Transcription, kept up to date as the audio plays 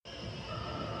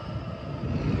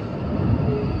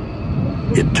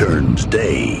It turns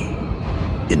day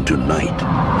into night,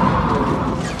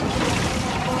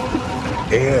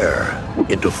 air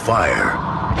into fire.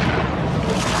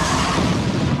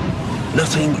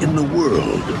 Nothing in the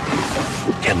world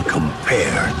can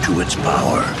compare to its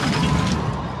power.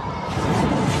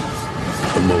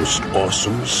 The most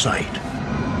awesome sight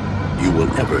you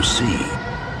will ever see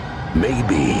may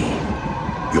be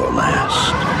your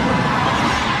last.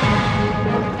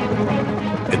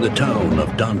 In the town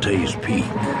of Dante's Peak,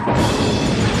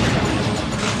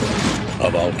 a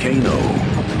volcano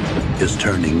is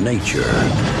turning nature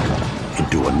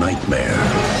into a nightmare.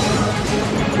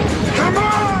 Come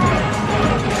on!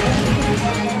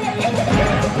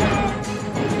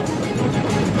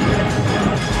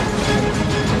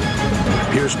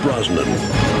 Pierce Brosnan,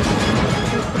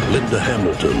 Linda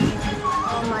Hamilton,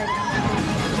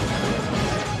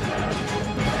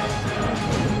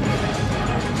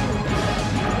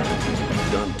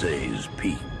 Dante's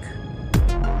Peak.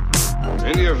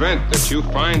 In the event that you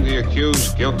find the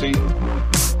accused guilty,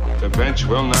 the bench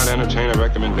will not entertain a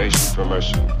recommendation for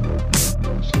mercy.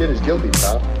 This kid is guilty,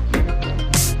 pal.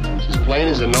 It's as plain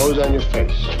as the nose on your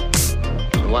face.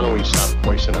 So why don't we stop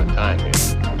wasting our time here?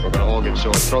 We're gonna all get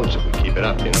sore throats if we keep it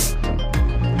up, you know?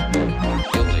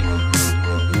 Guilty.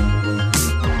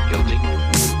 Guilty.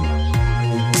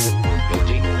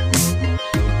 Guilty.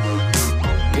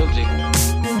 Guilty.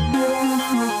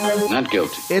 Not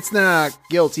guilty. It's the Not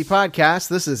Guilty podcast.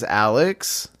 This is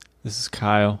Alex. This is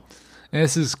Kyle. And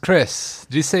this is Chris.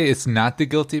 Did you say it's not the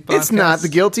Guilty podcast? It's not the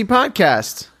Guilty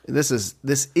podcast. This is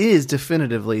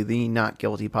definitively the Not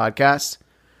Guilty podcast.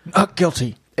 Not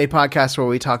guilty. A podcast where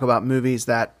we talk about movies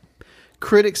that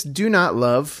critics do not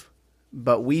love,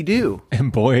 but we do.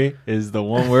 And boy, is the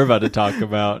one we're about to talk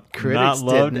about Critics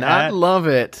did not love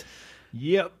it.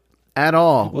 Yep. At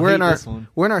all. People hate this one.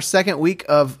 We're in our second week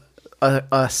of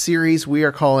a series we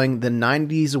are calling The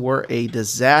 90s Were a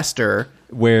Disaster,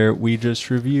 where we just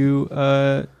review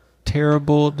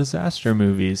terrible disaster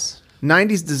movies.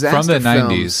 90s disaster from the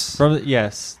films. 90s.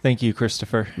 Yes, thank you,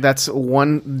 Christopher. That's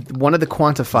one of the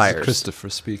quantifiers. This is Christopher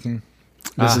speaking.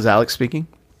 This is Alex speaking.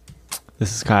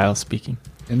 This is Kyle speaking.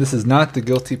 And this is not the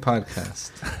Guilty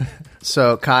podcast.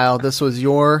 So, Kyle, this was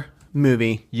your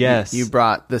movie. Yes. You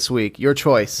brought this week. Your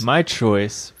choice. My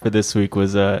choice for this week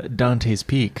was Dante's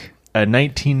Peak, a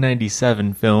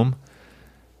 1997 film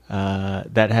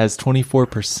that has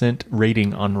 24%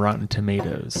 rating on Rotten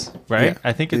Tomatoes. Right? Yeah.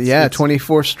 I think it's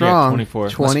 24 strong. Yeah, 24.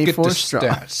 24 Let's get strong. the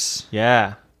stats.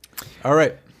 Yeah. All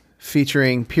right.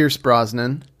 Featuring Pierce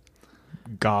Brosnan.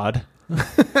 God.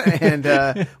 And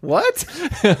what?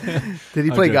 Did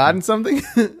he play joking. God in something?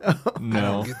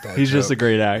 No. get that He's just joke. a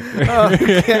great actor.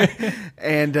 Okay.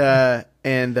 And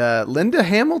Linda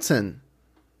Hamilton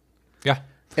Yeah.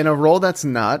 in a role that's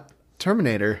not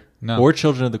Terminator. No. Or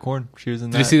Children of the Corn. She was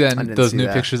in that. Did you see that? I didn't Those see new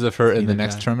that. pictures of her in the Neither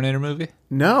next did I. Terminator movie?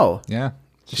 No. Yeah.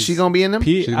 Is she going to be in them?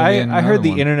 She's gonna be in I heard another the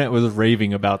one. internet was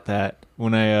raving about that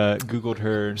when I Googled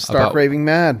her Stark about- raving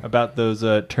mad. about those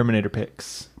Terminator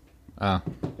pics. Oh.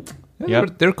 Yeah,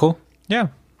 Yep. they're cool. Yeah.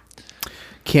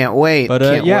 Can't wait. But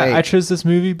Can't yeah, wait. I chose this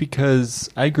movie because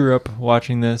I grew up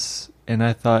watching this and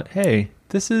I thought, hey,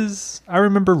 I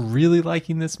remember really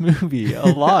liking this movie a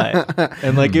lot.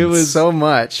 And like it was so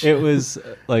much. it was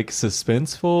like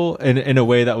suspenseful and in a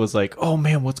way that was like, oh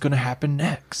man, what's going to happen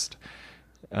next?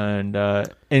 And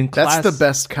That's the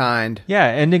best kind. Yeah,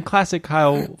 and in classic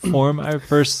Kyle form, I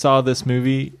first saw this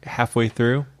movie halfway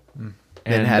through.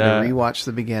 And had to rewatch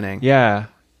the beginning. Yeah,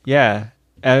 yeah.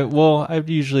 Well, I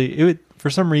usually for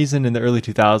some reason in the early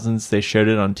 2000s they showed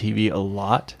it on TV a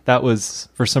lot. That was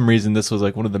for some reason this was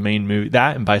like one of the main movies.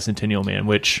 That and Bicentennial Man,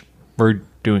 which we're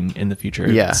doing in the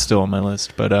future. Yeah. It's still on my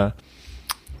list, but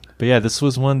yeah, this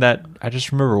was one that I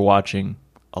just remember watching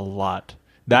a lot.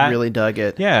 That really dug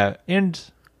it. yeah, and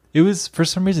it was for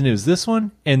some reason it was this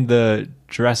one and the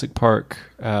Jurassic Park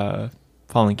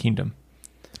Fallen Kingdom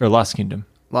or Lost Kingdom.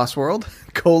 Lost World,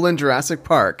 Jurassic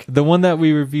Park. The one that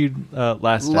we reviewed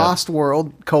last time. Lost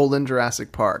World,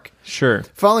 Jurassic Park. Sure.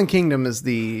 Fallen Kingdom is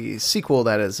the sequel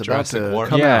that is about Jurassic to War.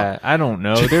 come Yeah, out. I don't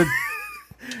know. They're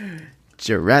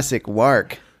Jurassic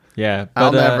Work. yeah.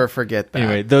 I'll but, never forget that.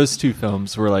 Anyway, those two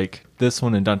films were like this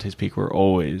one and Dante's Peak were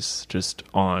always just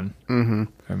on. Mm-hmm.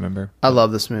 I remember. I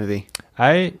love this movie.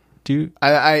 I do.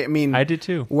 I mean, I did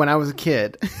too. when I was a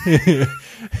kid.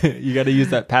 You got to use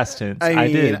that past tense. I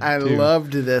mean, did. I too.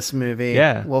 loved this movie.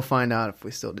 Yeah. We'll find out if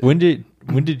we still do. When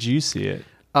did you see it?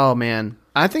 Oh, man.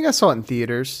 I think I saw it in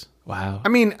theaters. Wow. I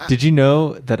mean, Did you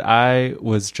know that I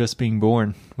was just being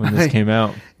born when this came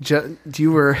out?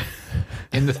 you were...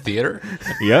 In the theater?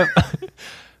 Yep.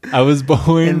 I was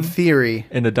born In theory.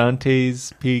 in a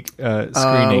Dante's Peak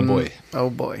screening. Oh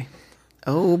boy.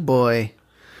 Oh boy.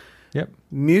 Yep.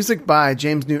 Music by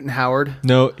James Newton Howard.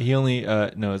 No, he only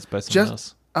no, it's by someone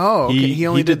else. Oh, okay. He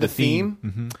only did the theme.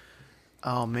 theme.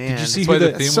 Oh man. Did you see That's why who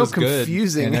the the, theme so was good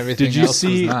confusing. and everything Did you else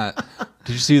see- was not.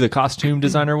 Did you see who the costume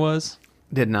designer was?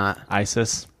 Did not.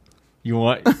 ISIS. You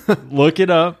want look it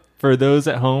up for those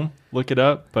at home. Look it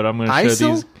up, but I'm going to show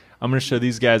ISIL? these I'm going to show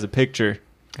these guys a picture.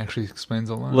 Actually explains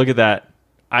a lot. Look at that.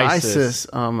 ISIS. ISIS.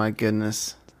 Oh my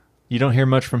goodness. You don't hear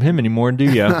much from him anymore, do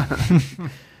you?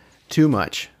 Too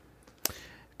much.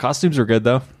 Costumes are good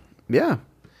though. Yeah.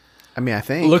 I mean, I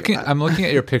think. I'm looking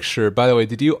at your picture. By the way,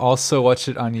 did you also watch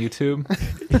it on YouTube?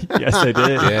 Yes, I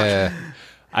did. Yeah.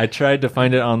 I tried to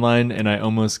find it online and I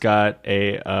almost got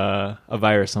a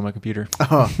virus on my computer.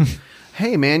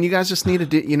 Hey man, you guys just need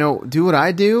to do what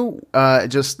I do.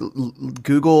 Just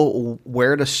Google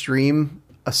where to stream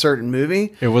a certain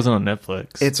movie. It wasn't on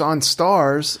Netflix. It's on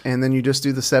Stars, and then you just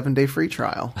do the 7-day free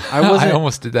trial. I wasn't. I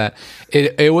almost did that.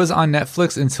 It was on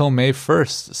Netflix until May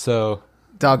 1st, so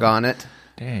Doggone it.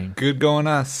 Dang. good going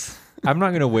us. I'm not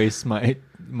going to waste my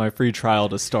free trial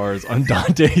to Stars on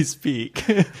Dante's Peak.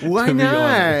 Why to be not?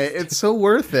 honest. It's so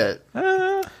worth it.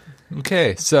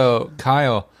 Okay, so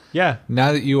Kyle, Yeah.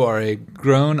 now that you are a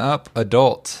grown-up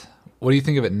adult, what do you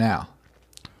think of it now?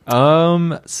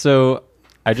 So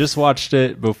I just watched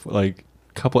it before, like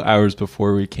a couple hours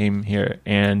before we came here,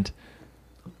 and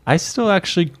I still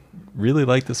actually really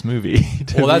like this movie.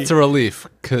 Well, that's a relief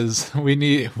because we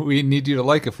need you to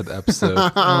like it for the episode.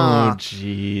 oh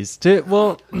jeez.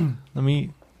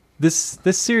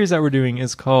 This series that we're doing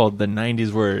is called The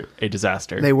 90s Were a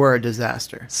Disaster. They were a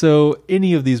disaster. So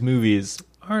any of these movies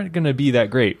aren't going to be that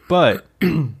great, but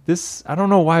this, I don't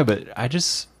know why, but I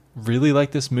just really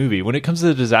like this movie. When it comes to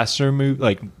the disaster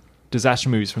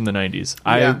movies from the 90s,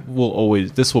 Yeah.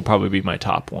 this will probably be my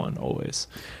top one always.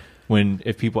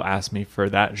 If people ask me for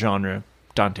that genre,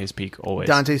 Dante's Peak always.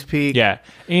 Dante's Peak. Yeah.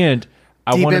 And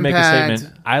I Deep want to make a Impact,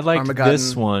 statement. I liked Armageddon.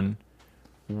 this one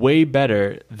way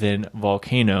better than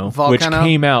Volcano, which Volcano?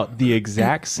 came out the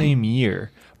exact same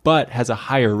year, but has a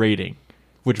higher rating,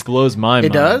 which blows my mind.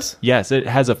 It does? Yes, it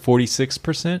has a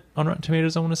 46% on Rotten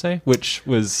Tomatoes, I want to say, which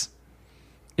was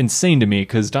insane to me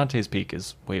because Dante's Peak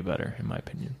is way better, in my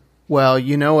opinion. Well,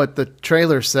 you know what the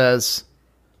trailer says.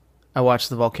 I watched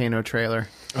the Volcano trailer.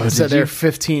 Oh, It said did you? there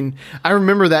 15. I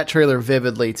remember that trailer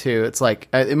vividly too. It's like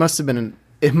it must have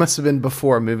been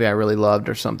before a movie I really loved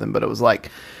or something, but it was like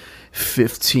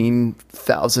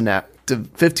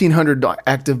 1,500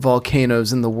 active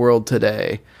volcanoes in the world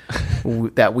today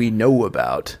that we know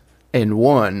about, and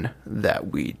one that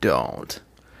we don't.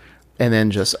 And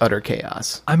then just utter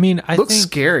chaos. I mean, Looks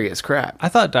scary as crap. I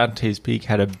thought Dante's Peak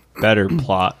had a better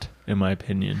plot, in my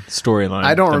opinion, storyline.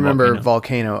 I don't than remember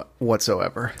Volcano. Volcano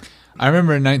whatsoever. I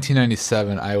remember in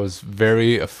 1997, I was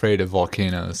very afraid of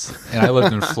volcanoes, and I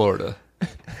lived in Florida.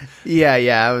 Yeah,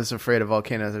 I was afraid of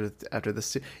volcanoes after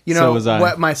this. You So know was I.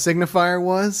 what my signifier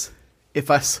was? If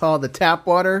I saw the tap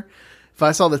water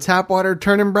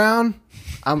turning brown,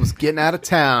 I was getting out of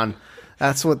town.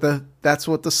 That's what the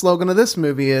slogan of this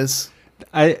movie is.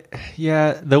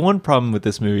 The one problem with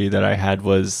this movie that I had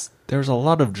was there was a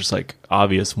lot of just like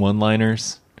obvious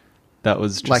one-liners. That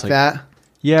was just Like that?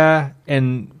 Yeah,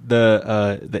 and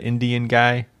the Indian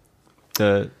guy,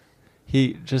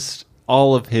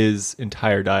 all of his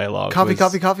entire dialogue. Coffee. was,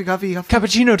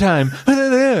 Cappuccino time.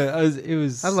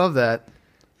 I love that.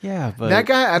 Yeah, but That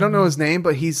guy, I don't know his name,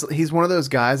 but he's one of those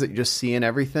guys that you just see in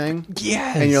everything.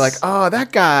 yes, And you're like, oh,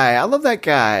 that guy. I love that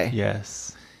guy.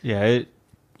 yes, yeah.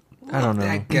 I don't know.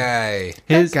 That guy.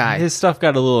 His that guy. his stuff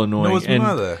got a little annoying. No, his and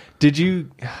mother. Did you?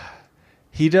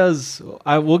 He does.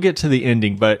 We'll get to the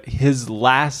ending, but his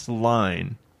last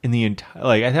line in the entire,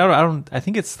 like, I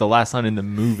think it's the last line in the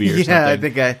movie or something. Yeah, I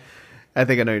think I know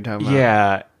what you're talking about.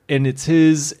 Yeah, and it's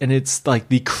his, and it's like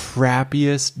the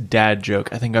crappiest dad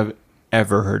joke I think I've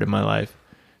ever heard in my life.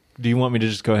 Do you want me to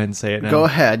just go ahead and say it now? Go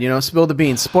ahead. Spill the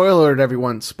beans. Spoiler alert,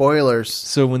 everyone. Spoilers.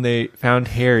 So when they found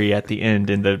Harry at the end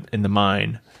in the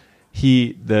mine,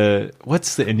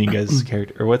 what's the Indian guy's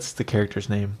character, or what's the character's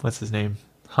name? What's his name?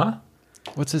 Huh?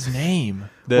 What's his name?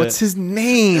 What's his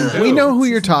name? We know who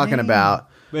you're talking about.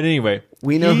 But anyway,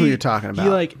 We know who you're talking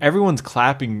about. Everyone's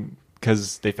clapping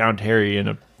because they found Harry in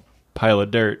a pile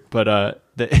of dirt. But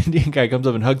the Indian guy comes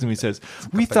up and hugs him. He says,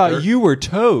 "We thought you were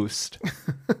toast."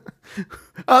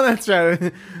 Oh, that's right.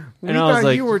 We And I was thought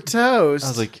like- you were toast. I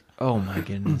was like, "Oh my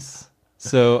goodness."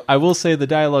 So I will say the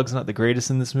dialogue's not the greatest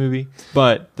in this movie,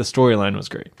 but the storyline was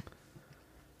great.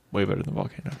 Way better than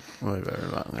Volcano. Way better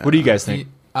about that. What do you guys think?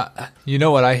 You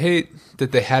know what I hate?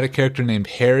 That they had a character named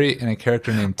Harry and a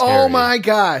character named Terry. Oh my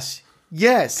gosh.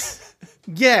 Yes.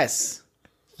 Yes.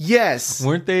 Yes.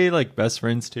 Weren't they like best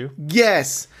friends too?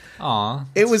 Yes. Aw.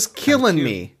 It was killing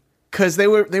me because they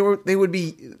would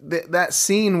be that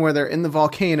scene where they're in the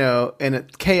volcano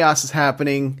and chaos is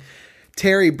happening.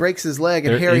 Terry breaks his leg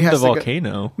and They're Harry in has the to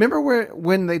volcano. Go. Remember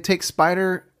when they take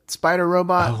spider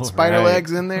robot, spider right.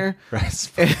 legs in there?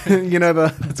 Right. And, you know,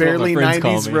 the barely my friends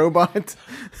call 90s me. robot.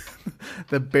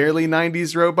 The barely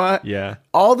 90s robot. Yeah.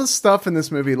 All the stuff in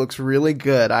this movie looks really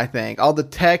good, I think. All the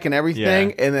tech and everything,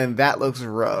 Yeah. and then that looks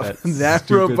rough. That That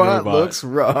stupid robot robot. looks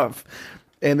rough.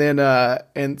 And then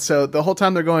and so the whole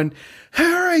time they're going,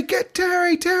 Harry, get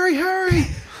Terry, Terry, Harry,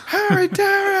 Harry,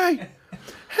 Terry,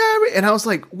 Harry. And I was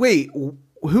like, wait,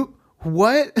 who,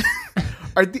 what?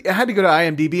 I had to go to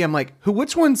IMDb. I'm like,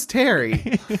 which one's Terry?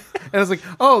 And I was like,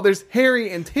 oh, there's Harry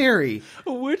and Terry.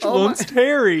 Which Oh one's my-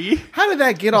 Terry? How did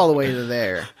that get all the way to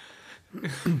there?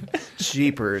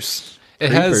 Jeepers.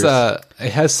 It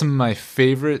has some of my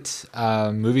favorite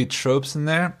movie tropes in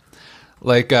there,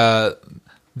 like the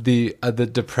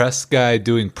depressed guy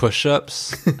doing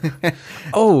push-ups.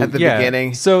 Oh, At the yeah.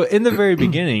 beginning. So in the very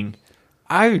beginning,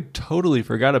 I totally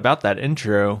forgot about that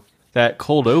intro. That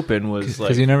cold open was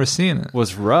Because you never seen it.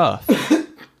 was rough.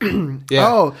 Yeah.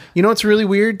 Oh, you know what's really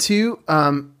weird too?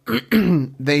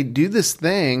 They do this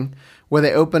thing where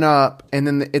they open up and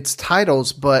then it's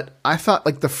titles, but I thought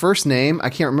like the first name, I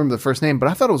can't remember the first name, but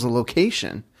I thought it was a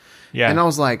location. Yeah. And I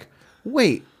was like,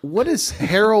 wait, what is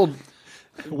Harold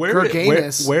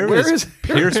Gerganus? Where is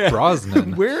Pierce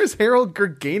Brosnan? Where is Harold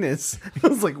Gerganus? I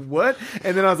was like, what?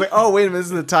 And then I was like, oh, wait a minute, this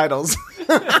is the titles.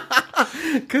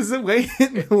 Because the way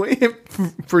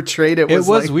it portrayed it was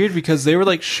like, weird because they were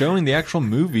like showing the actual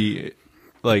movie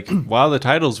like while the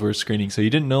titles were screening, so you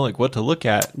didn't know like what to look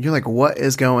at. you're like, what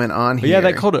is going on But here? yeah,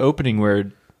 that cold opening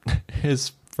where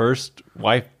his first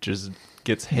wife just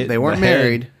gets hit. They in weren't the head.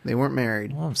 married. They weren't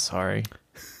married. Oh, I'm sorry.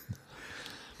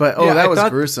 But Yeah, that I was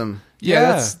thought- gruesome.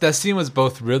 Yeah, that scene was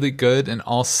both really good and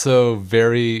also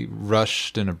very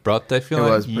rushed and abrupt, I feel It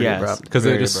like. was pretty Yes. abrupt. Because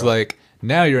they're Very just abrupt. like,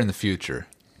 now you're in the future.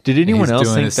 Did anyone He's else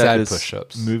doing think his that sad this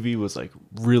push-ups. movie was like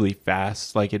really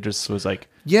fast? Like it just was like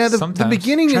Yeah, the Sometimes.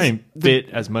 beginning try is and fit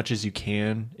as much as you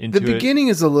can into the beginning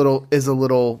is a little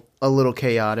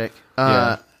chaotic.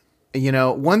 You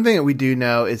know, one thing that we do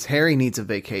know is Harry needs a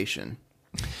vacation.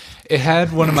 It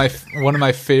had one of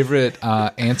my favorite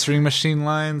answering machine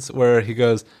lines where he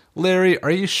goes, "Larry, are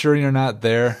you sure you're not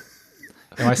there?"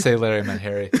 And when I say Larry, I meant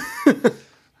Harry.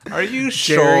 Are you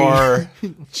sure?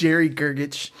 Jerry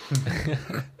Gergich.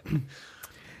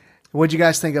 What'd you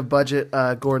guys think of budget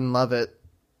Gordon Levitt?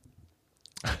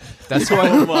 That's who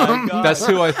That's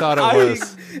who I thought it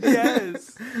was.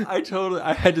 Yes,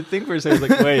 I had to think for a second.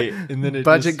 Like, wait, and then it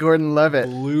Budget just Gordon Levitt.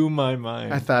 blew my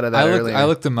mind. I thought of that earlier. I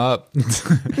looked him up.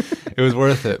 It was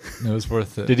worth it. It was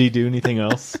worth it. Did he do anything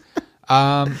else?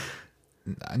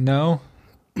 No.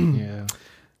 Yeah,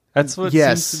 that's what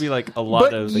Yes. seems to be like a lot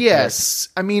But of the yes,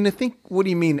 I mean, I think. What do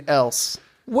you mean else?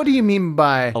 What do you mean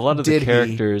by a lot of did the he?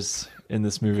 characters in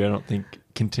this movie. I don't think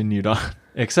continued on,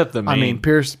 except the main. I mean,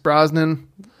 Pierce Brosnan.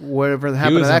 Whatever He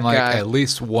happened to was that in like guy? at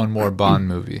least one more Bond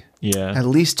movie. yeah, At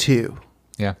least two.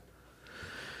 Yeah.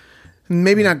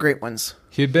 Maybe not great ones.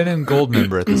 He had been in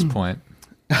Goldmember at this point.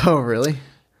 Oh, really?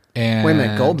 And Wait a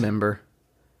minute, Goldmember.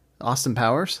 Austin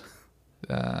Powers?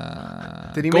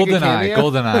 Did he make a GoldenEye. cameo?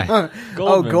 GoldenEye. Oh,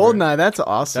 Goldmember. GoldenEye. That's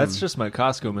awesome. That's just my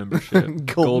Costco membership.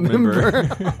 Gold member.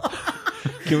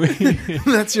 Can we?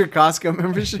 That's your Costco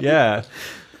membership? Yeah.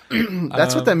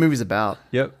 That's what that movie's about.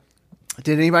 Yep.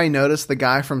 Did anybody notice the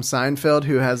guy from Seinfeld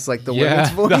who has like the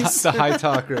Yeah, women's voice? the high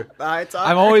talker. The high talker?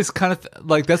 I'm always kind of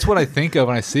like that's what I think of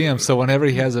when I see him. So whenever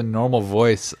he has a normal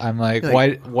voice, I'm like,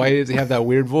 why does he have that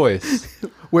weird voice?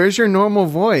 Where's your normal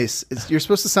voice? You're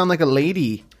supposed to sound like a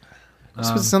lady. You're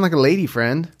supposed to sound like a lady,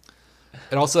 friend.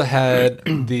 It also had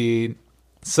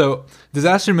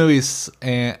disaster movies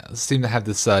seem to have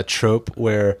this trope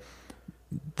where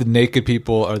the naked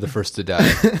people are the first to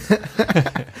die.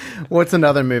 What's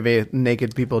another movie?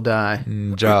 Naked people die.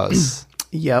 Jaws.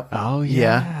 Yep. Oh,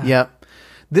 yeah. Yep.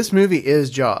 This movie is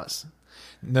Jaws.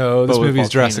 No, this But with movie is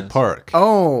Jurassic volcanoes. Park.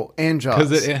 Oh, and Jaws.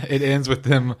 Because it ends with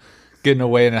them getting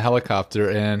away in a helicopter,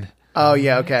 and Oh,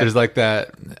 yeah, okay. there's like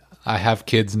that "I have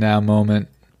kids now" moment.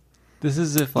 This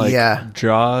is if like Yeah.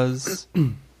 Jaws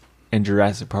and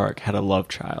Jurassic Park had a love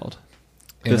child.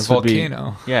 In a This would be-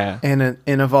 volcano. yeah. And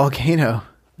in a volcano.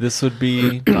 This would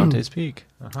be Dante's Peak.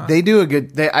 They do a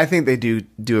good. I think they do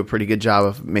a pretty good job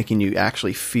of making you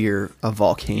actually fear a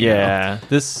volcano. Yeah.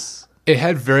 This It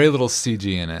had very little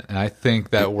CG in it, and I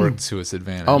think that worked to its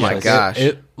advantage. Oh my gosh.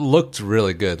 It looked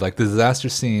really good. Like the disaster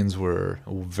scenes were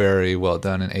very well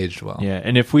done and aged well. Yeah,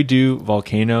 and if we do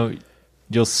Volcano,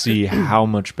 you'll see how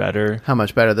much better. How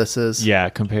much better this is. Yeah,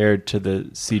 compared to the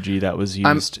CG that was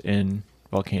used in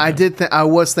Volcano. I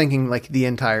was thinking like the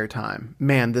entire time,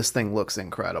 man, this thing looks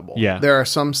incredible. Yeah. There are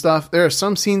some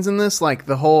scenes in this, like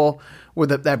the whole where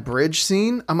that bridge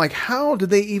scene. I'm like, how did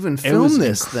they even film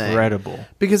this thing? Incredible.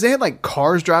 Because they had like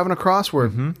cars driving across where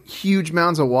huge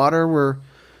mounds of water were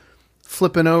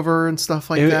flipping over and stuff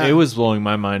like that. It was blowing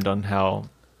my mind on how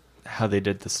they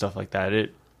did the stuff like that.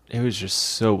 It was just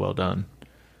so well done.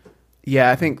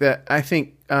 Yeah, I think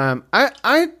I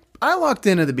locked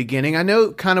in at the beginning. I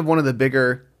know kind of one of the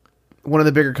bigger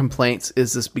complaints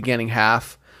is this beginning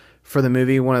half for the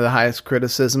movie. One of the highest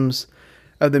criticisms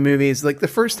of the movie is like the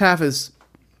first half is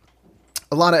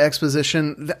a lot of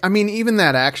exposition. I mean, even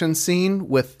that action scene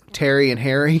with Terry and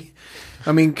Harry.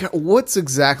 I mean, what's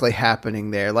exactly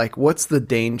happening there? Like, what's the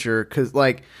danger? Because,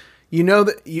 like, you know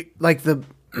that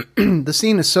the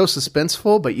scene is so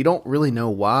suspenseful, but you don't really know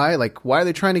why. Like, why are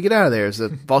they trying to get out of there? Is the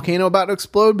volcano about to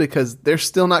explode? Because they're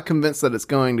still not convinced that it's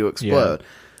going to explode. Yeah.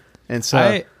 And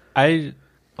so, why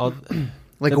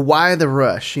the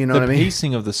rush? You know what I mean? The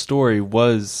pacing of the story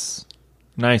was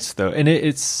nice, though, and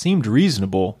it seemed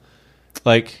reasonable.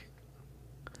 Like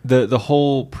the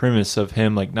whole premise of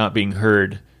him like not being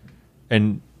heard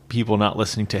and people not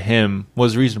listening to him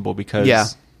was reasonable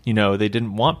because they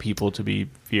didn't want people to be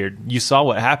feared. You saw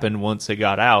what happened once they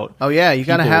got out. Oh yeah, you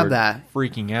got to have that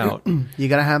freaking out. You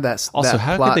got to have that. Also, that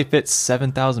how plot. could they fit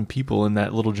 7,000 people in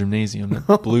that little gymnasium?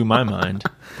 That blew my mind.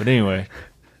 But anyway,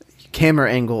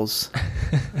 camera angles.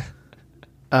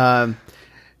 One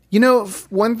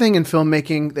thing in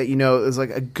filmmaking that is like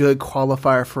a good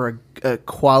qualifier for a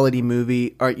quality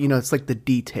movie are it's like the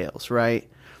details, right?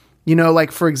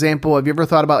 Like for example, have you ever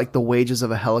thought about like the wages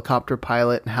of a helicopter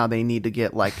pilot and how they need to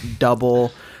get like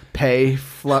double pay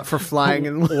for flying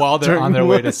and while they're on their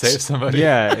way to save somebody?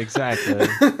 Yeah, exactly.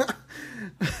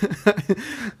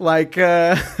 Like,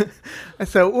 I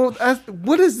thought, well,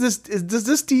 what is this? Does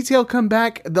this detail come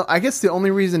back? I guess the only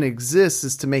reason it exists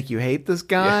is to make you hate this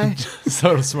guy. Yeah,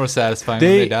 so it's more satisfying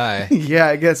when they die. Yeah,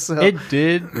 I guess so. It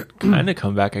did kind of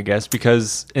come back, I guess,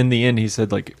 because in the end he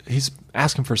said like he's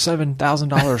asking for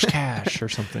 $7,000 cash or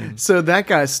something. So that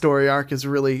guy's story arc is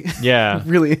really,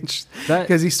 really interesting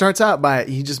because he starts out by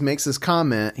he just makes this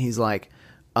comment. He's like,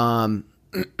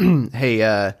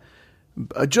 "Hey,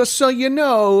 just so you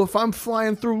know, if I'm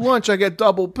flying through lunch, I get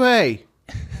double pay."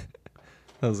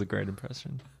 That was a great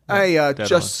impression. Hey,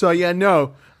 just so you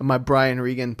know, I'm my Brian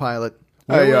Regan pilot.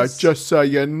 Hey, just so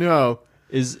you know.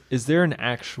 Is there an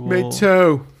actual... Me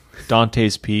too.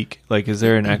 Dante's Peak? Like, is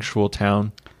there an actual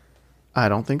town? I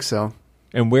don't think so.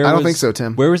 And I don't think so,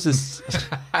 Tim. Where was this...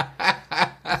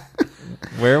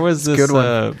 Where was this... Good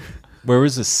one. Where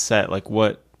was this set? Like,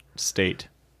 what state?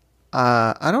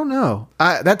 I don't know.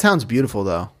 That town's beautiful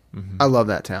though. Mm-hmm. I love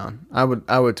that town. I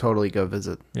would totally go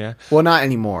visit. Yeah. Well, not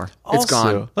anymore. It's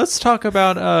gone. Let's talk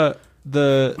about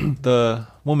the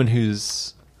woman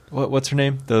who's what's her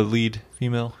name? The lead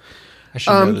female. I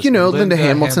should know this. Linda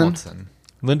Hamilton.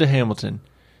 Linda Hamilton.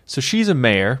 So she's a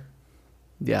mayor.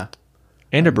 Yeah.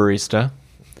 And a barista.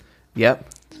 Yep.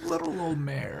 Little old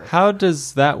mayor. How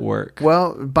does that work?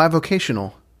 Well,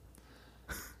 bivocational.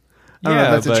 I don't know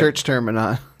if that's a church term or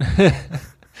not.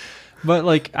 But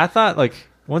like, I thought like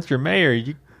once you're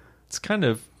mayor, it's kind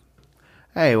of.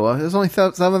 Hey, well, there's only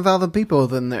 7,000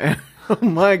 people in there. Oh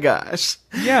my gosh.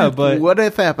 Yeah, but what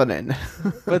if happening?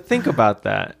 But think about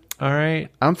that. All right,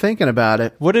 I'm thinking about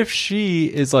it. What if she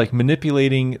is like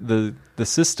manipulating the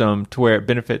system to where it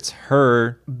benefits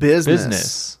her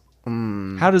business?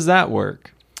 How does that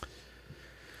work?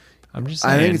 I'm just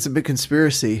saying. I think it's a big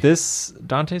conspiracy. This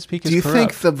Dante's Peak is Do you corrupt.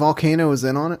 think the volcano was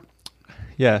in on it?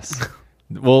 Yes.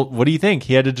 Well, what do you think?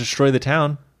 He had to destroy the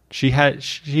town. He had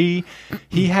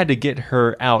to get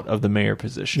her out of the mayor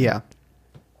position. Yeah.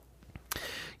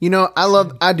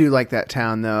 I do like that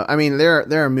town though. I mean, there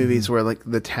are movies where like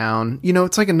the town,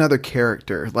 it's like another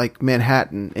character, like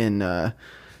Manhattan in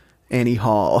Annie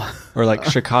Hall, or like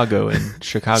Chicago in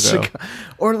Chicago,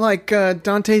 or like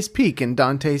Dante's Peak in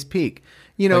Dante's Peak.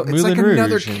 Like it's like Moulin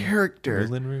another Rouge character.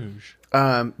 Moulin Rouge.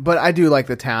 But I do like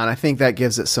the town. I think that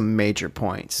gives it some major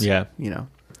points. Yeah.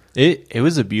 It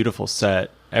was a beautiful set.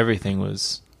 Everything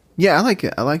was. Yeah, I like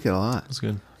it. I liked it a lot. It was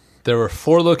good. There were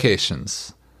 4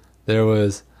 locations. There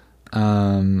was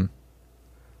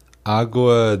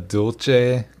Agua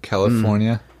Dulce,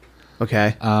 California.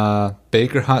 Okay.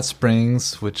 Baker Hot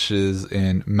Springs, which is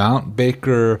in Mount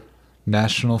Baker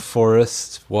National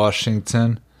Forest,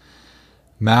 Washington.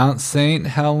 Mount St.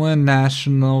 Helen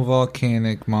National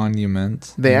Volcanic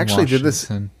Monument. They in actually did this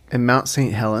Washington. in Mount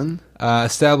St. Helen.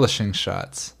 Establishing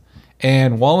shots.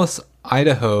 And Wallace,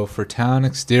 Idaho for town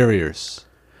exteriors.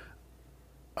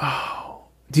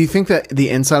 Do you think that the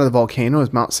inside of the volcano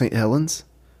is Mount St. Helens?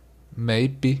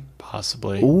 Maybe.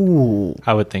 Possibly. Ooh.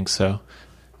 I would think so.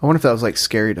 I wonder if that was like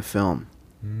scary to film.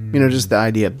 You know, just the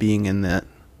idea of being in that.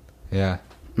 Yeah.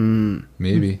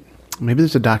 Maybe. Maybe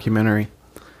there's a documentary.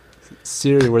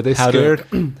 Siri, were they How scared?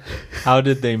 How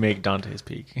did they make Dante's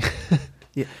Peak?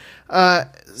 Yeah. I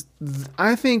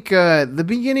think the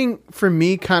beginning for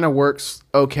me kind of works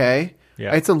okay.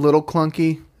 Yeah. It's a little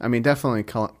clunky. I mean, definitely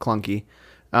clunky.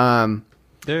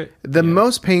 There, The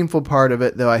most painful part of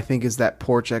it, though, I think, is that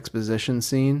porch exposition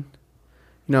scene.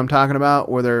 You know what I'm talking about?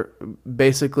 Where they're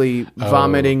basically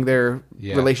vomiting their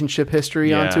relationship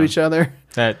history onto each other.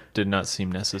 That did not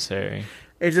seem necessary.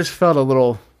 It just felt a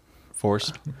little,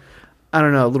 Forced. I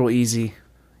don't know, a little easy.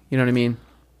 You know what I mean?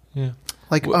 Yeah.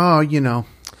 Like, let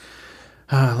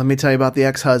me tell you about the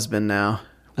ex-husband now.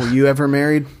 Were you ever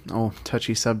married? Oh,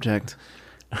 touchy subject.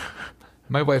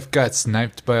 My wife got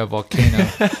sniped by a volcano.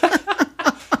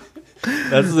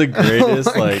 That's the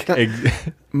greatest,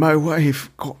 My wife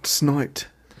got sniped.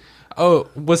 Oh,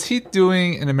 was he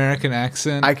doing an American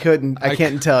accent? I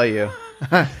can't tell you.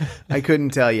 I couldn't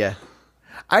tell you.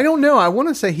 I don't know. I want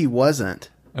to say he wasn't,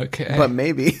 Okay. but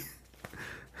maybe.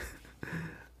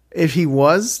 If he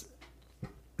was,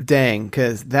 dang,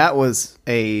 because that was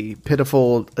a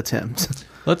pitiful attempt.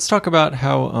 Let's talk about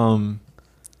how in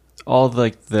all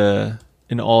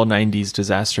 90s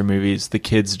disaster movies, the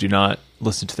kids do not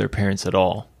listen to their parents at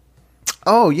all.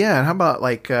 Oh yeah, and how about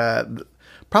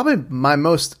probably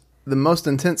the most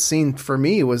intense scene for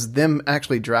me was them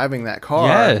actually driving that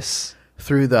car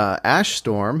through the ash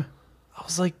storm. I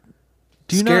was like,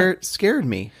 scared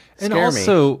me. And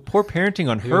also, poor parenting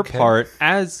on her part,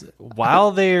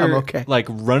 while they're like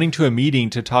running to a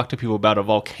meeting to talk to people about a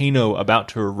volcano about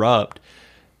to erupt,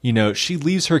 you know, she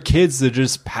leaves her kids to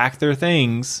just pack their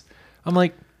things. I'm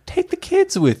like, take the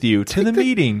kids with you to the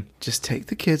meeting. Just take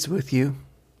the kids with you.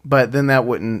 But then that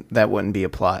wouldn't be a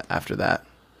plot after that.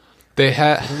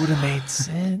 It would have made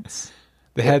sense.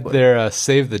 They had their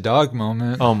save the dog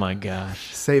moment. Oh my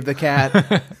gosh. Save the cat.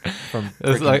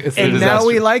 And now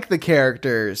we like the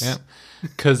characters. Yeah.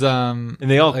 Because and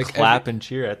they all clap and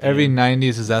cheer at every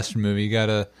 90s disaster movie. You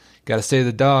gotta save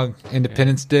the dog.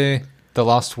 Independence Day, The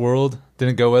Lost World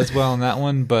didn't go as well in that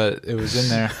one, but it was in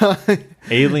there.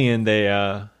 Alien, they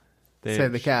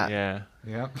save the cat. Yeah.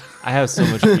 Yeah. I have so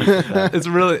much beef with that.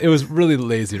 It was really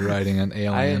lazy writing on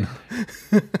Alien.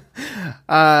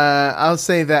 I'll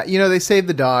say that, you know, they saved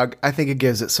the dog. I think it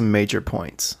gives it some major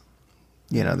points.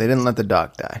 You know, they didn't let the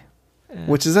dog die.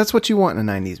 That's what you want in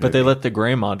a 90s movie. But they let the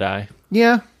grandma die.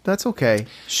 Yeah, that's okay.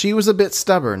 She was a bit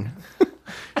stubborn.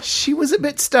 She was a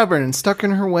bit stubborn and stuck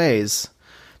in her ways.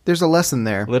 There's a lesson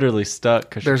there. Literally stuck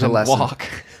because she couldn't walk.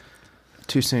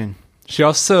 Too soon. She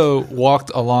also walked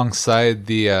alongside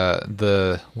the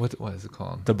what is it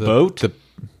called? The boat?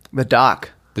 The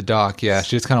dock. The dock, yeah.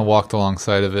 She just kind of walked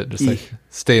alongside of it, just like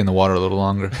stay in the water a little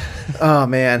longer. Oh,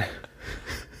 man.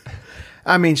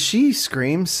 I mean, she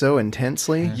screams so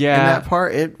intensely in that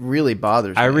part. It really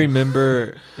bothers me. I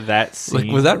remember that scene.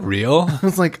 Like, was that real? I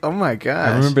was like, oh my gosh.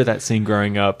 I remember that scene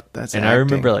growing up. I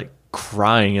remember like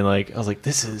crying and like I was like,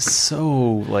 this is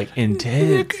so like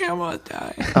intense. Grandma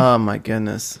died. Oh my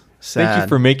goodness. Sad. Thank you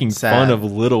for making fun of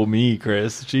little me,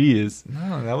 Chris. Jeez.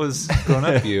 No, that was grown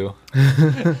up you.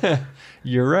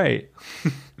 You're right.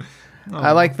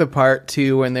 I like the part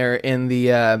too when they're in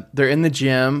the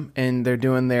gym and they're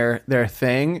doing their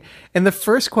thing, and the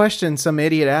first question some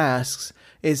idiot asks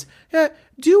is,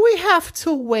 "Do we have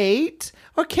to wait,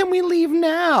 or can we leave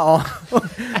now?"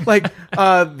 Like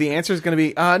the answer is going to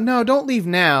be, "No, don't leave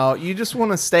now. You just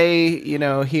want to stay, you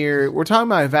know, here. We're talking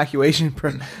about evacuation.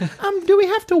 Do we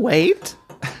have to wait?"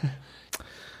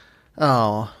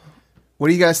 Oh, what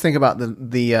do you guys think about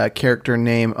the character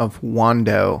name of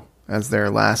Wando as their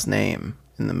last name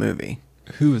in the movie?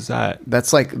 Who is that?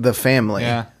 That's like the family.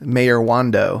 Yeah. Mayor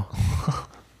Wando.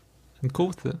 I'm cool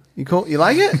with it. You cool? You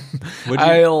like it?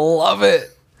 I love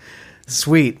it.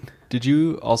 Sweet. Did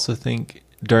you also think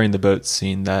during the boat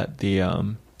scene that the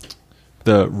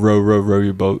row row row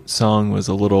your boat song was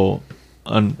a little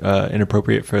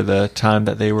inappropriate for the time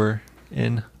that they were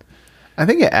in? I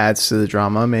think it adds to the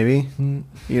drama. Maybe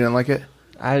you don't like it.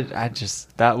 I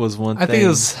just, that was one thing. I think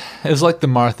it was like the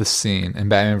Martha scene in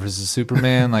Batman vs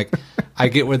Superman. Like, I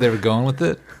get where they were going with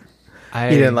it. You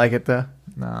didn't like it though.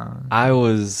 No, I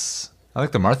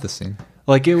like the Martha scene.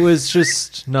 like, it was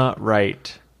just not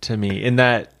right to me in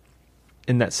that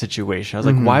in that situation. I was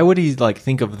like, why would he like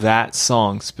think of that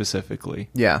song specifically?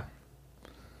 Yeah.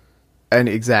 And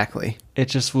exactly. It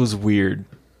just was weird.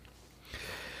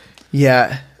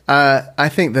 Yeah. I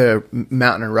think the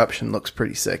mountain eruption looks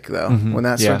pretty sick though. When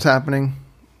that starts happening.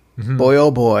 Boy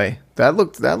oh boy. That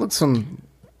looked some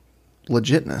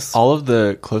legitness. All of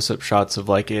the close-up shots of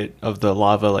the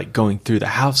lava like going through the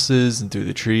houses and through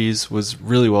the trees was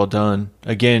really well done.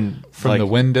 Again, From the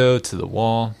window to the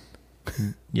wall.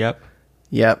 Yep.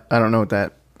 I don't know what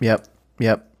that. Yep.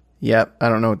 I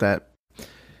don't know what that.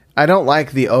 I don't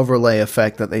like the overlay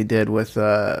effect that they did with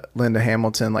Linda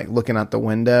Hamilton, like looking out the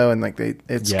window and like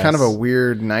it's kind of a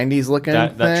weird 90s looking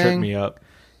thing. That tripped me up.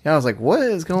 Yeah, I was like, what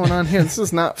is going on here? This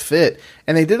does not fit.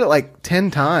 And they did it like 10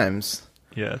 times.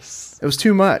 Yes. It was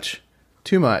too much.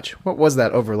 What was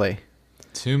that overlay?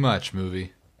 Too much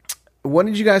movie. What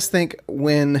did you guys think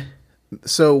when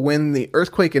the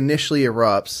earthquake initially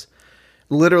erupts,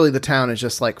 literally the town is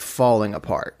just like falling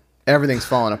apart. Everything's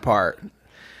falling apart.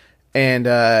 And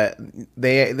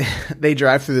they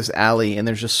drive through this alley and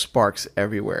there's just sparks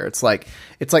everywhere. It's like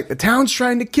the town's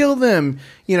trying to kill them.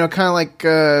 You know, kind of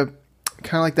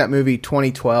like that movie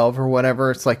 2012 or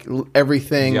whatever. It's like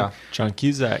everything. Yeah, John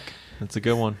Cusack. That's a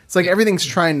good one. It's like everything's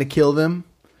trying to kill them.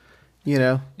 You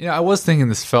know. Yeah, I was thinking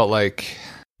this kind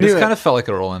of felt like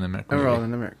a Roland Emmerich movie. A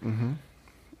Roland Emmerich.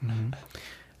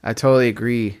 I totally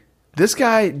agree. This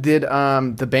guy did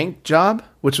The Bank Job,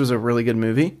 which was a really good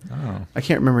movie. Oh. I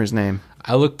can't remember his name.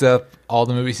 I looked up all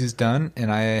the movies he's done, and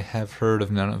I have heard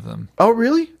of none of them. Oh,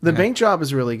 really? The Bank Job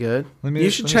is really good. You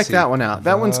should check that one out.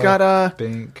 That one's got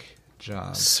Bank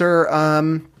Job. Sir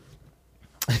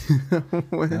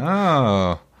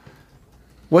Oh.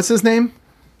 What's his name?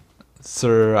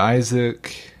 Sir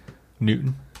Isaac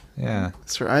Newton. Yeah.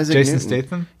 Sir Isaac Jason Newton.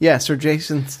 Statham? Yeah, Sir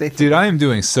Jason Statham. Dude, I am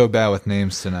doing so bad with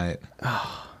names tonight.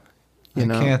 You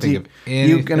know, I can't think of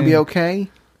anything. You gonna be okay?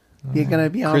 You gonna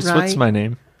be all right? Chris, what's my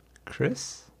name?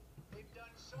 Chris?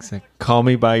 Call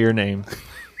me by your name.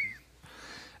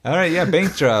 All right, yeah,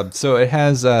 Bank Job. So it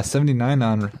has 79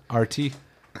 on RT.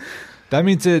 That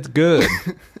means it's good.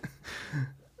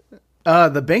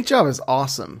 The Bank Job is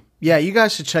awesome. Yeah, you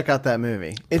guys should check out that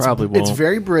movie. Probably won't. It's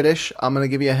very British. I'm gonna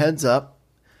give you a heads up.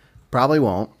 Probably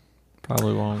won't.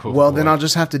 Probably won't. Oh, Well, boy. then I'll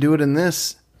just have to do it in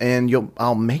this, and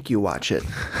I'll make you watch it.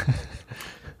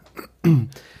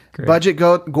 Budget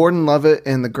Gordon Levitt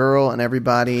and the girl and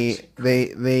everybody. They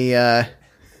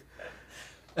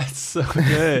That's so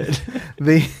good.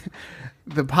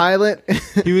 the pilot.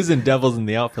 He was in Devils in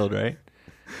the Outfield, right?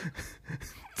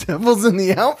 Devils in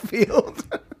the outfield.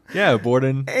 Yeah,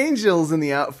 Borden. Angels in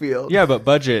the outfield. Yeah, but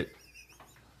Budget.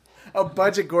 Oh,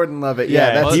 Budget Gordon Levitt.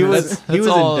 Yeah, Yeah, he that's, was That's in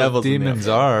all Devils in the demons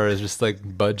Outfield. are is just like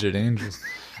budget angels.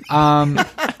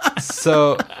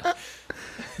 So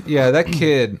yeah, that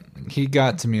kid, he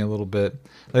got to me a little bit.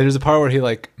 Like, there's a part where he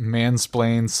like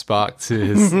mansplains Spock to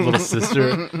his little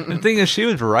sister. The thing is, she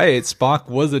was right. Spock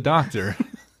was a doctor.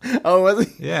 Oh, was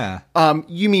he? Yeah.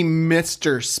 You mean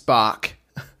Mr. Spock?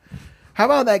 How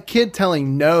about that kid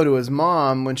telling no to his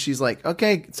mom when she's like,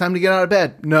 "Okay, it's time to get out of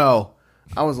bed." No,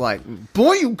 I was like,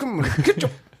 "Boy, you come get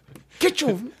your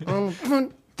Throw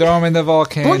him in the boy,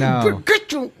 volcano.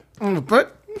 get your on the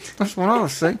butt." That's what I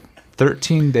was saying.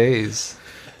 13 days.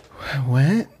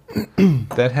 What?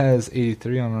 That has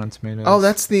 83 on Rotten Tomatoes. Oh,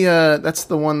 that's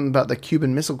the one about the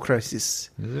Cuban Missile Crisis.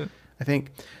 Is it? I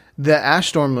think the ash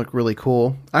storm looked really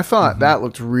cool. I thought that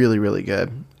looked really, really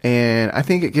good, and I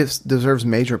think it deserves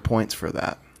major points for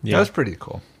that. Yeah. That was pretty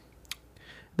cool.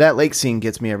 That lake scene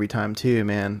gets me every time too,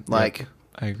 man. Like,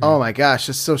 I agree. oh my gosh,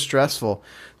 it's so stressful.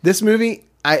 This movie,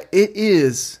 it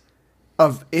is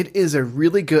a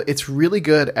really good. It's really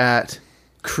good at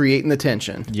creating the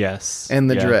tension Yes. and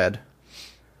the Yeah. dread.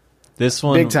 This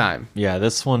one, Big time. Yeah,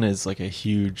 this one is like a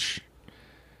huge.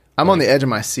 I'm on the edge of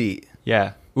my seat.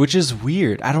 Yeah, which is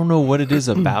weird. I don't know what it is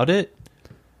about it,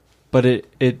 but it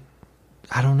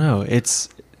I don't know. It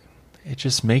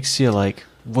just makes you like,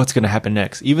 what's going to happen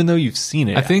next, even though you've seen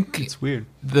it. I think it's weird.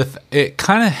 It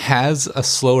kind of has a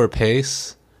slower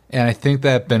pace, and I think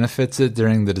that benefits it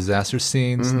during the disaster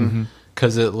scenes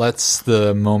because it lets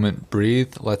the moment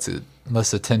breathe, lets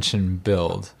the tension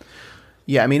build.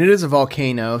 Yeah, I mean, it is a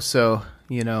volcano, so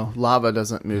lava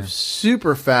doesn't move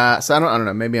super fast. I don't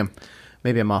know. Maybe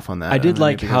I'm off on that. I did don't know,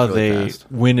 like maybe it how goes really they, fast.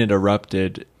 when it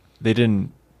erupted, they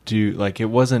didn't do like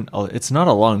it's not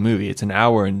a long movie. It's an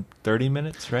hour and 30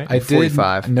 minutes, right? I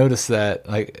 45. did notice that.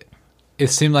 Like, it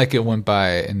seemed like it went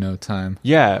by in no time.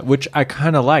 Yeah, which I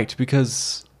kind of liked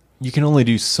because you can only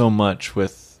do so much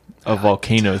with a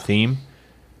volcano theme.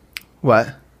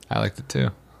 What? I liked it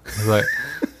too. I was like,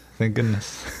 Thank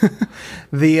goodness.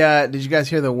 Did you guys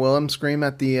hear the Willem scream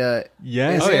at the?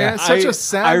 Yes. It's such a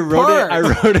sad I wrote part. it. I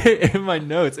wrote it in my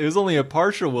notes. It was only a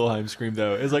partial Wilhelm scream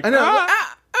though. It was like I know.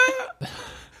 "Ah!"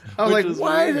 I was Which like, is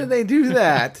why weird. did they do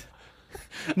that?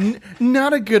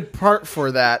 Not a good part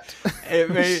for that.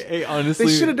 It honestly.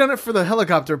 They should have done it for the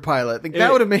helicopter pilot. Like, that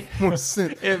It- would have made more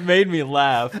sense. It made me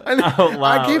laugh I know. out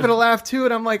loud. I gave it a laugh too,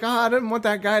 and I'm like, I didn't want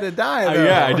that guy to die. Though.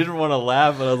 Yeah, I didn't want to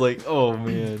laugh, but I was like, oh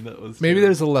man, that was Maybe terrible.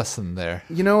 there's a lesson there.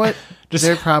 You know what? Just-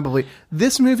 They're probably.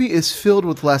 This movie is filled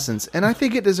with lessons, and I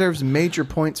think it deserves major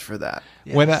points for that.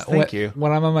 Thank you.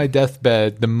 When I'm on my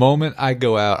deathbed, the moment I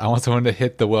go out, I want someone to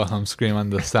hit the Wilhelm scream on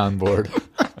the soundboard.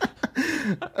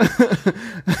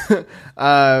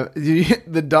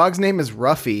 The dog's name is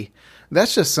Ruffy.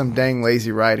 That's just some dang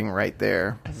lazy writing right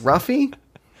there. Ruffy?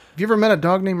 Have you ever met a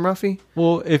dog named Ruffy?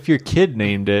 Well, if your kid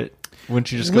named it,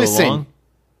 wouldn't you just go Listen. along?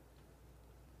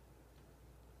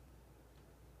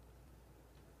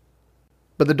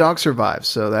 But the dog survives,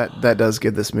 so that does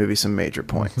give this movie some major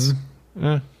points.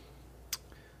 Eh.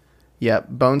 Yep,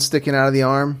 bone sticking out of the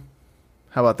arm.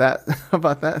 How about that? How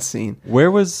about that scene?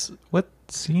 What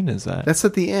scene is that? That's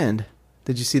at the end.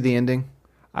 Did you see the ending?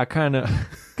 I kind of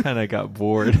got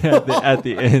bored at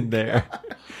the end there.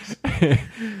 You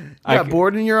got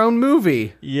bored in your own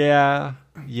movie. Yeah,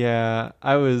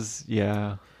 I was.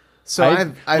 Yeah. So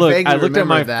I look, vaguely I looked at remember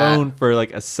my that. phone for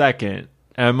like a second,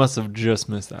 and I must have just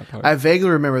missed that part. I vaguely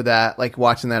remember that, like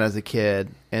watching that as a kid,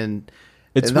 and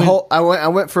It's and the when- whole. I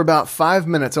went for about 5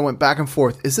 minutes. I went back and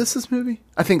forth. Is this movie?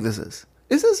 I think this is.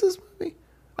 Is this movie?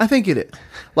 I think it is.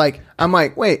 Like, I'm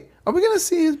like, wait, are we gonna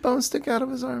see his bone stick out of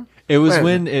his arm? It was Wait.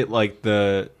 when it like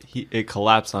it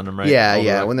collapsed on him, right? Yeah, All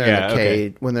yeah. the- When they're in the okay.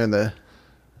 cave, when they're in the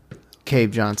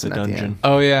Cave Johnson The at the dungeon. end.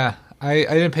 Oh, yeah. I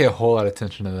didn't pay a whole lot of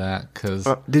attention to that because...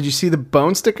 Did you see the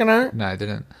bone sticking out? No, I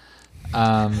didn't.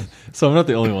 So I'm not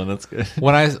the only one. That's good.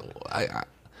 When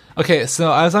okay, so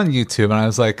I was on YouTube and I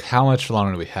was like, how much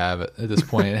longer do we have at this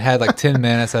point? It had like 10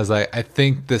 minutes. I was like, I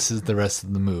think this is the rest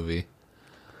of the movie.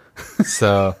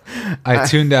 So I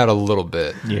tuned out a little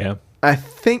bit. Yeah, I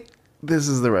think this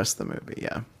is the rest of the movie.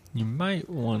 Yeah. you might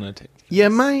want to take.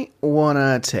 You might want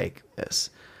to take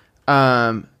this.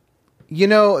 You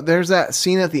know, there's that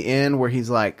scene at the end where he's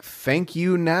like, "Thank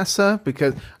you, NASA,"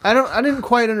 because I didn't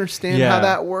quite understand how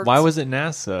that works. Why was it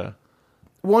NASA?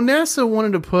 Well, NASA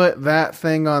wanted to put that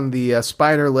thing on the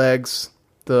spider legs,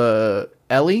 the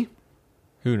Ellie,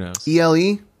 Who knows? ELE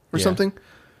or Yeah. something.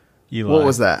 Eli. What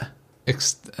was that?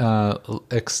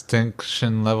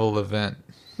 Extinction level event.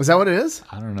 Is that what it is?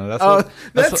 I don't know. That's Oh, what,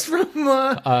 that's from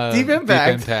Deep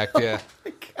Impact. Deep Impact, yeah.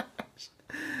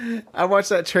 I watched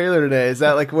that trailer today. Is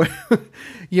that like what?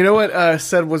 You know what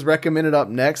said was recommended up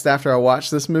next after I watched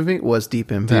this movie was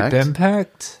Deep Impact. Deep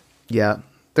Impact? Yeah,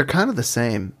 they're kind of the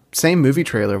same movie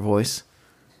trailer voice.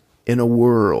 In a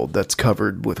world that's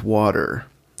covered with water,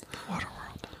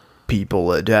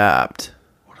 people adapt.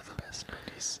 One of the best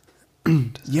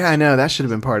 90s. Yeah, I know that should have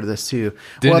been part of this too.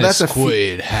 Dennis well, that's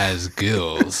Quaid has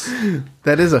gills.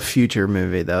 that is a future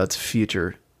movie though. It's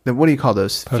future. Then what do you call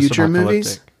those? Future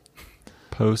movies?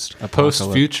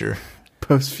 Post-future.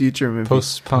 Post-future movies.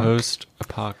 Post-punk.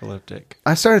 Post-apocalyptic.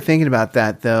 I started thinking about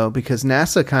that though because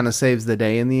NASA kind of saves the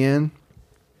day in the end,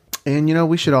 and you know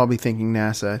we should all be thanking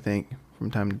NASA. I think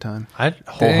from time to time. I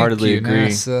wholeheartedly you, agree.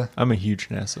 NASA. I'm a huge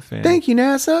NASA fan. Thank you,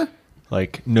 NASA.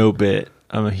 Like no bit.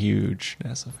 I'm a huge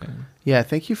NASA fan. Yeah,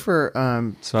 thank you for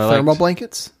So I thermal liked-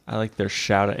 blankets. I like their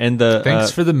shout out and the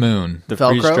Thanks for the moon. the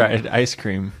Velcro? freeze dried ice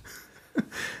cream.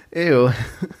 Ew.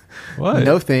 What?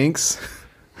 No thanks.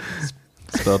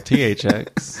 Spelled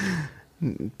THX.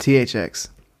 THX.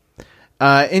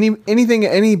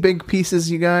 Any big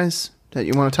pieces, you guys, that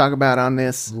you want to talk about on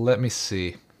this? Let me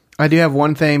see. I do have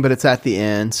one thing, but it's at the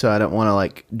end, so I don't want to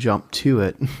like jump to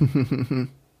it.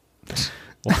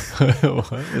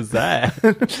 What was that?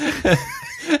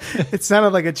 It sounded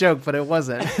like a joke, but it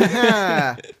wasn't.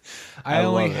 I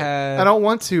only love it. had. I don't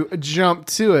want to jump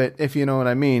to it, if you know what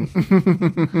I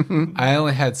mean. I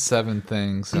only had 7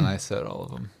 things, and I said all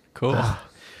of them. Cool.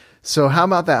 So how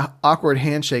about that awkward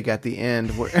handshake at the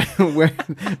end, where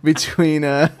between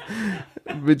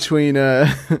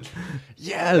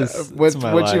Yes. what That's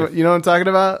my what life. you know what I'm talking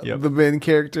about? Yep. The main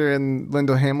character and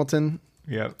Lyndall Hamilton,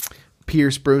 Yep.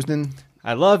 Pierce Brosnan.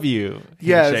 I love you.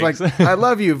 Yeah, it's Handshakes. like I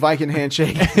love you, Viking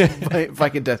handshake,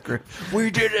 Viking death grip.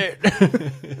 we did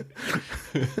it.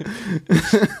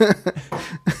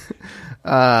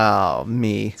 Oh,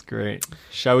 me. It's great.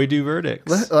 Shall we do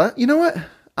verdicts? You know what?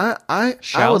 I would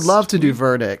Shallst love to do we?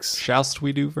 verdicts. Shallst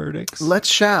we do verdicts? Let's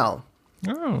shall.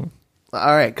 Oh.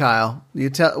 All right, Kyle. You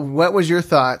tell. What was your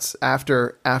thoughts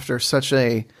after such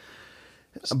a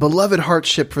a beloved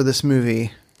heartship for this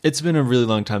movie. It's been a really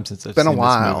long time since I've Been seen a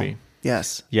while. this movie.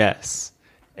 Yes. Yes.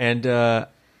 And I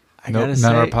Nope, gotta say,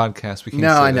 not our podcast. We can't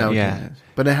No, say I know. that. Yeah.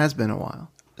 But it has been a while.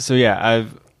 so yeah,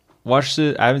 I've watched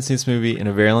it. I haven't seen this movie in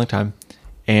a very long time,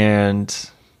 and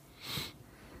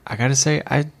I gotta say,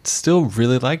 I still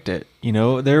really liked it. You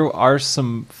know, there are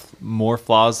some more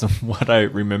flaws than what I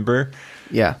remember,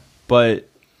 Yeah. but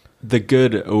the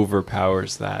good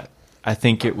overpowers that. I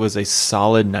think it was a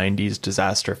solid 90s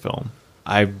disaster film.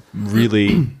 I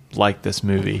really like this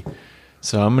movie.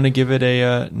 So I'm going to give it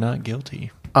a not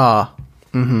guilty.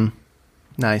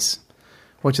 Nice.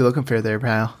 What you looking for there,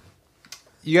 pal?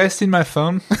 You guys seen my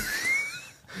phone?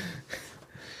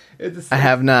 I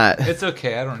have not. It's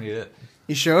okay. I don't need it.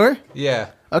 You sure?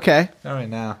 Yeah. Okay. Not right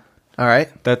now. All right.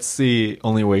 That's the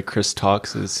only way Chris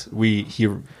talks is he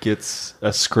gets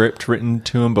a script written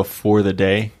to him before the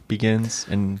day begins.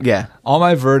 And Yeah. All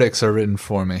my verdicts are written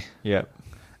for me. Yep.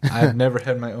 I've never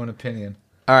had my own opinion.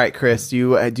 All right, Chris, do you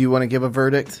want to give a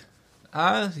verdict?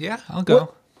 Yeah, I'll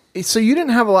go. So you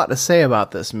didn't have a lot to say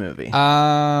about this movie.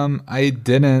 I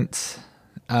didn't.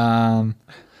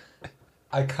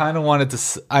 I kind of wanted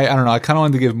to. I don't know. I kind of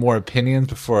wanted to give more opinions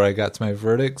before I got to my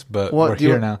verdicts, but we're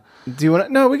here now. Do you want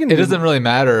to? No, we can. It doesn't really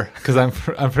matter because I'm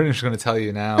pretty much going to tell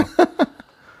you now.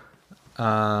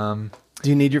 Do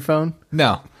you need your phone?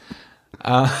 No.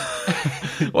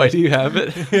 Why do you have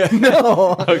it?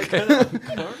 No. Okay.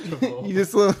 You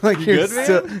just look like you're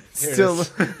good, still.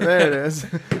 There it is.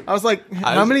 I was like,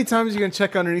 how many times are you gonna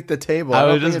check underneath the table? I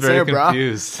don't was think just it's very there, bro.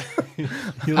 confused.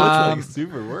 You look like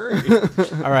super worried.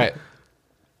 All right.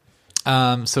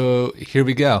 So here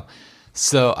we go.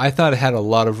 So I thought it had a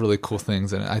lot of really cool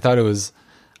things in it. I thought it was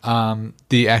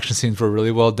the action scenes were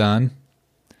really well done.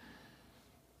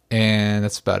 And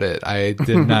that's about it. I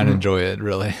did not enjoy it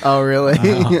really. Oh really?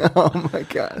 Oh my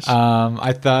gosh.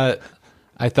 I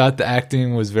thought the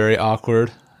acting was very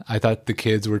awkward. I thought the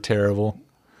kids were terrible.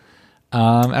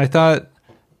 And I thought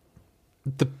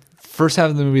the first half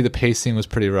of the movie, the pacing was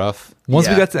pretty rough. Once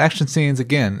we Yeah. got to action scenes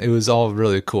again, it was all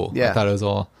really cool. Yeah. I thought it was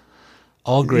all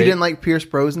great. You didn't like Pierce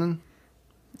Brosnan?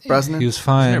 Brosnan? He was Isn't it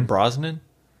fine. Brosnan?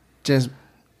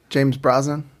 James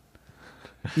Brosnan?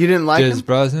 You didn't like James him?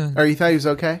 Brosnan. Or you thought he was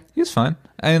okay? He was fine,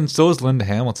 and so was Linda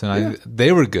Hamilton.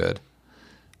 They were good.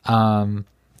 And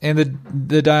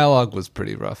the dialogue was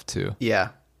pretty rough too. Yeah.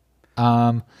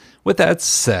 With that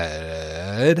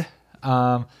said,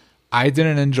 I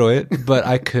didn't enjoy it, but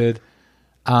I could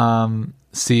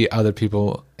see other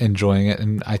people enjoying it,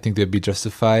 and I think they'd be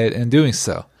justified in doing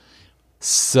so.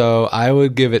 So I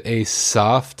would give it a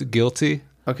soft guilty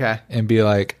Okay. and be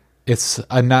like, it's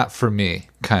a not for me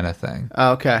kind of thing.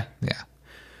 Okay. Yeah.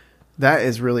 That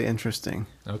is really interesting.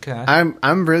 Okay.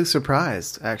 I'm really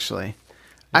surprised, actually.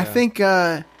 I think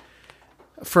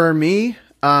for me,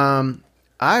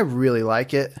 I really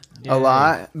like it a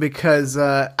lot because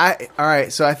all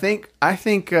right. So I think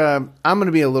I'm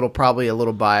gonna be probably a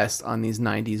little biased on these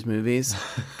 '90s movies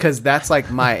because that's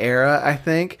like my era. I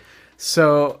think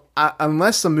so.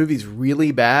 Unless the movie's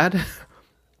really bad,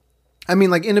 I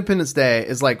mean, like Independence Day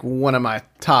is like one of my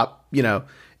top.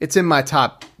 It's in my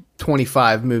top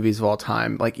 25 movies of all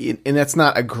time. Like, and that's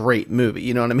not a great movie.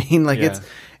 You know what I mean? Like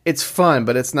it's fun,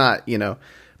 but it's not.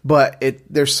 But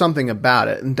there's something about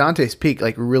it. And Dante's Peak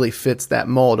like really fits that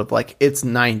mold of like it's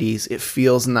 90s. It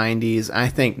feels 90s. I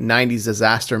think 90s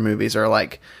disaster movies are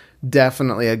like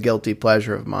definitely a guilty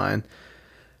pleasure of mine.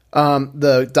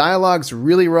 The dialogue's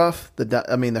really rough.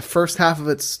 The first half of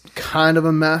it's kind of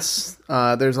a mess.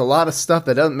 There's a lot of stuff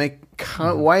that doesn't make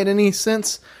quite any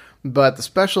sense, but the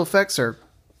special effects are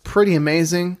pretty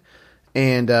amazing.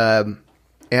 And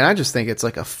I just think it's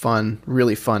like a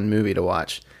really fun movie to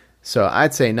watch. So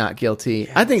I'd say not guilty.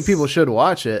 Yes. I think people should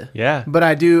watch it. Yeah. But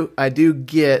I do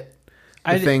get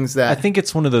the things that I think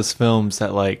it's one of those films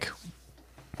that like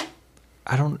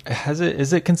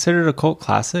is it considered a cult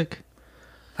classic?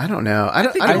 I don't know. I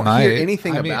don't hear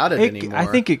anything about it anymore. I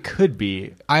think it could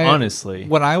be, honestly.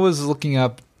 When I was looking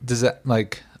up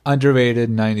like underrated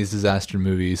 90s disaster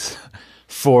movies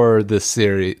for this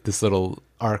series, this little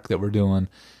arc that we're doing,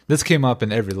 this came up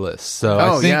in every list. So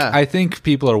I think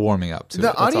people are warming up to it.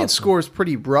 The audience score is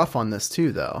pretty rough on this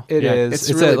too, though. It is.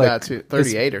 It's really bad too. 38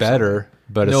 it's or something. better,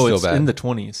 but it's still bad. In the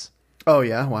 20s. Oh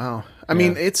yeah, wow. I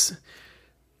mean, it's.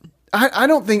 I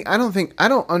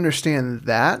don't understand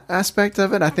that aspect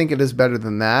of it. I think it is better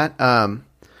than that.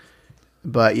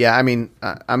 But yeah, I mean,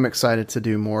 I'm excited to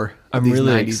do more of these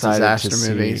really 90s excited disaster to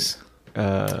movies.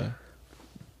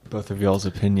 Both of y'all's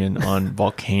opinion on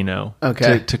Volcano.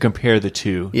 Okay. To compare the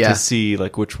two. Yeah. To see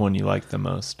like which one you like the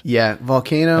most. Yeah,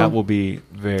 Volcano. That will be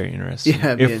very interesting.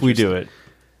 Yeah, if we do it.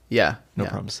 Yeah. No yeah.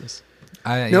 promises.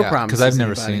 No promises, because I've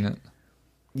never anybody. seen it.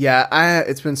 Yeah,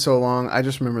 it's been so long. I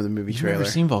just remember the movie You've trailer. never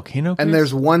seen Volcano? And Chris?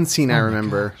 there's one scene I my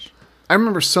remember. I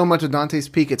remember so much of Dante's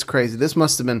Peak. It's crazy. This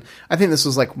must have been. I think this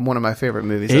was like one of my favorite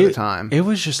movies at the time. It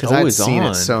was just 'Cause I'd always seen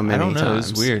on. it so many I don't know. times.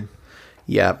 It was weird.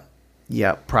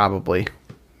 Yeah, probably.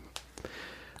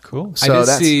 Cool. So I did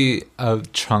that's see a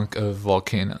chunk of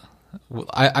Volcano.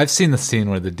 I've seen the scene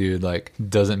where the dude like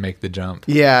doesn't make the jump.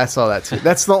 Yeah, I saw that too.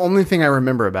 That's the only thing I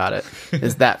remember about it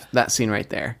is that scene right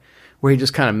there, where he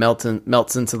just kind of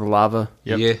melts into the lava.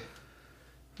 Yep. Yeah.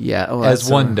 Yeah, As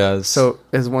one does. So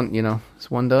as one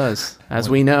does, as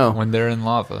we know. When they're in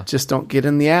lava. Just don't get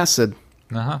in the acid.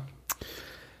 Uh-huh.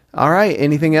 All right.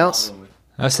 Anything else?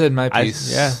 I said my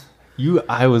piece.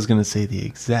 I was gonna say the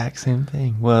exact same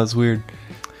thing. Well, it's weird.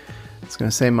 I was gonna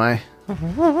say my.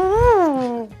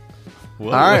 All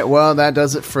right. Well, that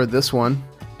does it for this one.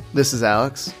 This is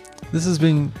Alex, This has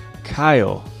been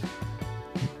Kyle.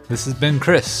 This has been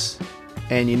Chris.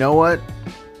 and you know what?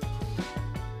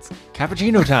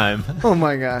 Cappuccino time. Oh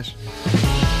my gosh.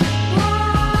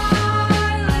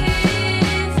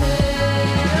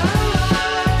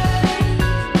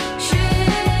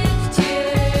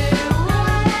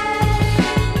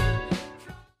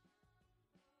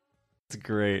 It's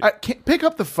great. Pick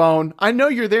up the phone. I know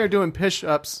you're there doing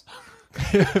push-ups.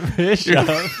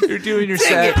 You're doing your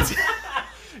set.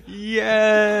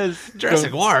 Yes.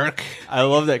 Jurassic Work. I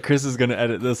love that Chris is going to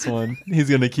edit this one. He's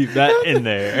going to keep that in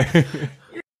there.